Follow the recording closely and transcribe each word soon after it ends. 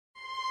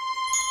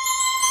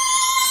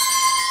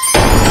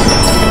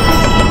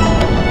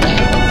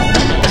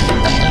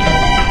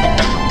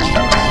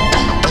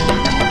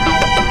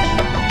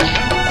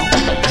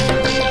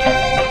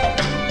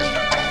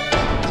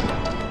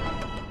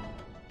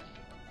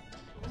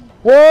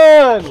1.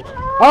 All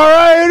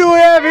right, who do we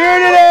have here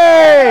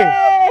today?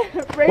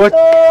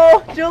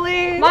 Rachel,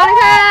 Julie,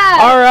 Monica.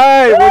 All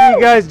right, what are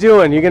you guys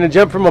doing? You gonna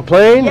jump from a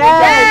plane?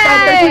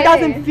 Yes,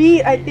 13,000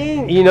 feet, I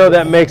think. You know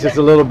that makes us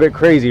a little bit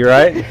crazy,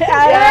 right?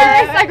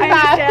 Yes,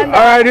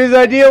 All right, whose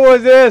idea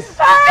was this?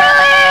 All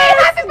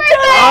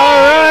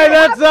right,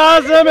 that's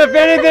awesome. If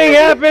anything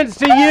happens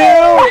to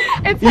you,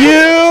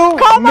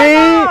 me,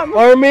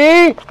 or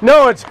me,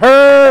 no, it's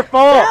her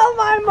fault. Tell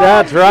my mom,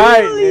 That's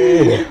right.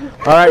 Julie.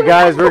 All right,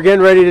 guys, we're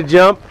getting ready to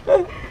jump.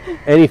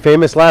 Any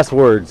famous last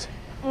words?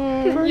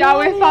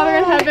 Yahweh, Father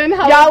in heaven,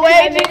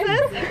 Yahweh,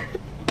 Jesus.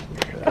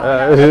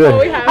 I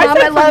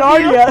said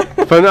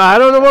Fernardia. I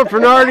don't know what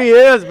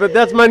Fernardia is, but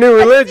that's my new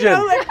religion.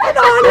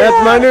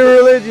 That's my new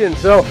religion.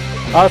 So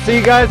I'll see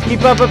you guys.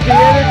 Keep up the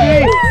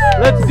energy.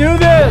 Let's do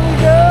this.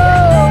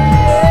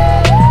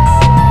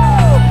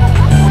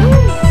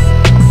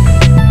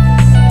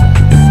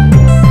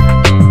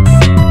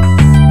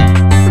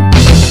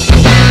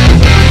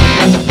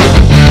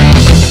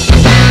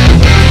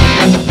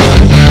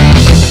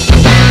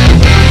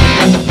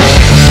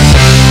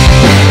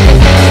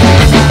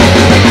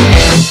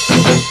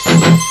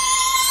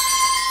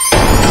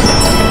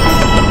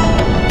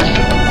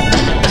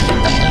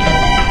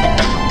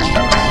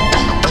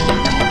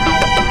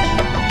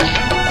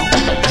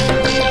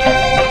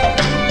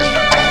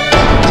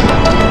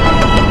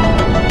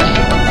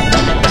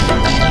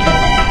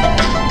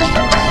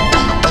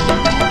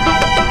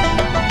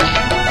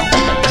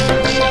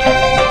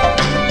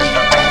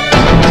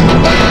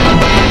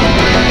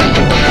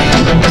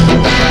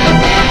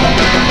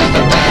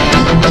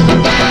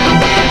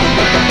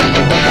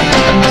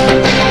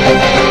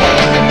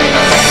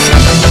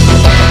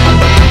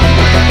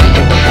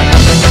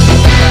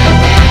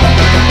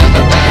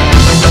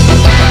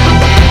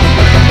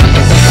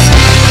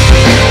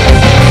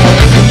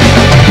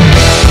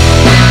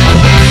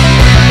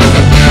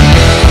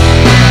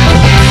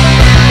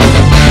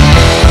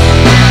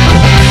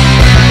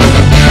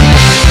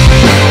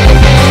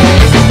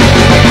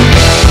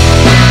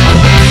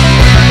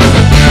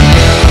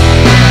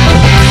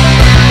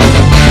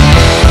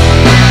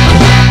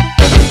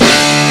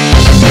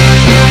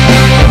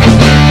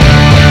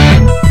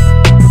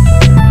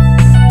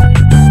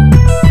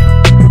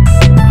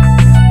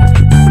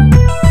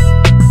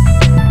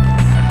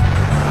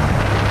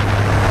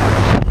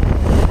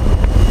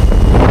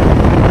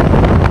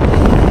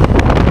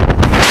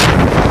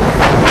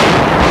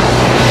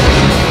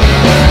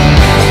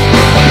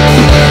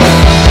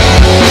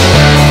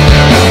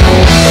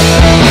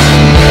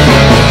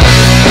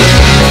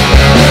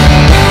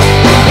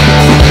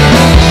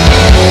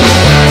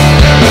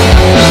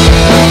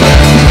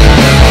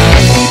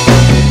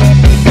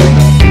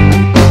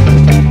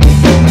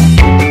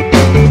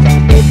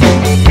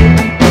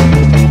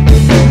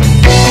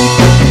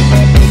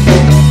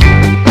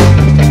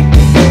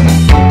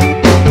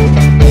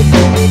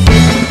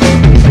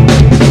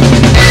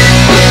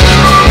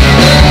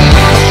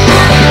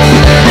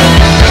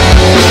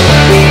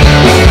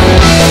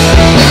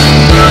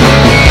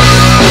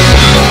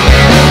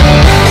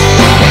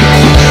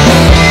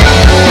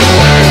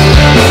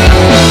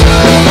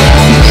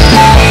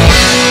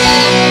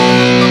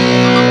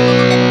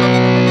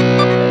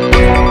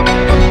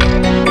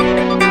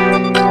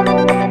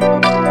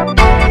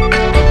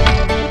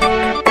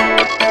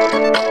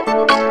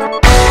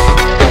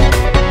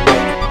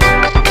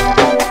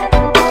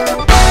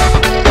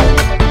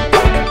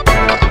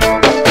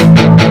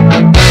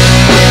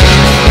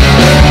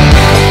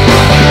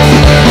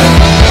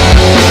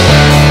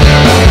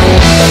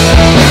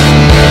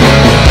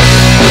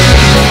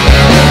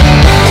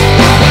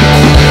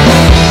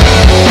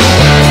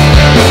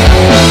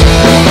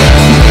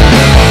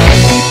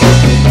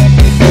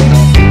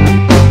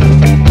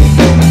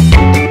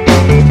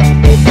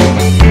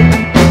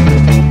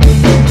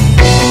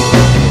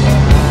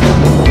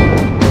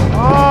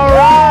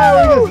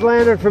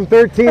 From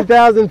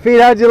 13,000 feet.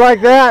 How'd you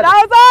like that?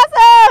 That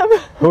was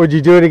awesome! Would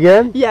you do it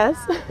again? Yes.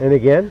 And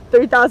again?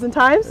 3,000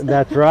 times?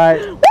 That's right.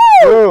 Woo!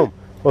 Boom.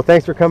 Well,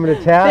 thanks for coming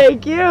to Taft.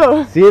 Thank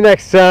you. See you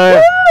next time.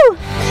 Woo!